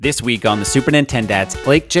This week on the Super Nintendats,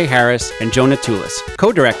 Blake J. Harris and Jonah Tulis,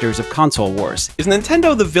 co-directors of Console Wars. Is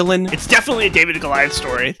Nintendo the villain? It's definitely a David and Goliath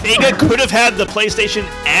story. Sega could have had the PlayStation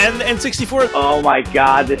and the N64. Oh my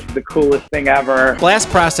god, this is the coolest thing ever. Blast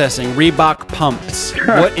Processing, Reebok Pumps.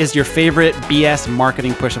 What is your favorite BS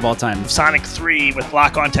marketing push of all time? Sonic 3 with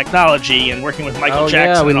lock-on technology and working with Michael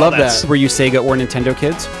Jackson. Yeah, we and all love that. Were you Sega or Nintendo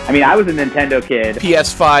kids? I mean, I was a Nintendo kid.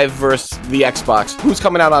 PS5 versus the Xbox. Who's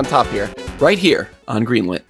coming out on top here? Right here on Greenlit.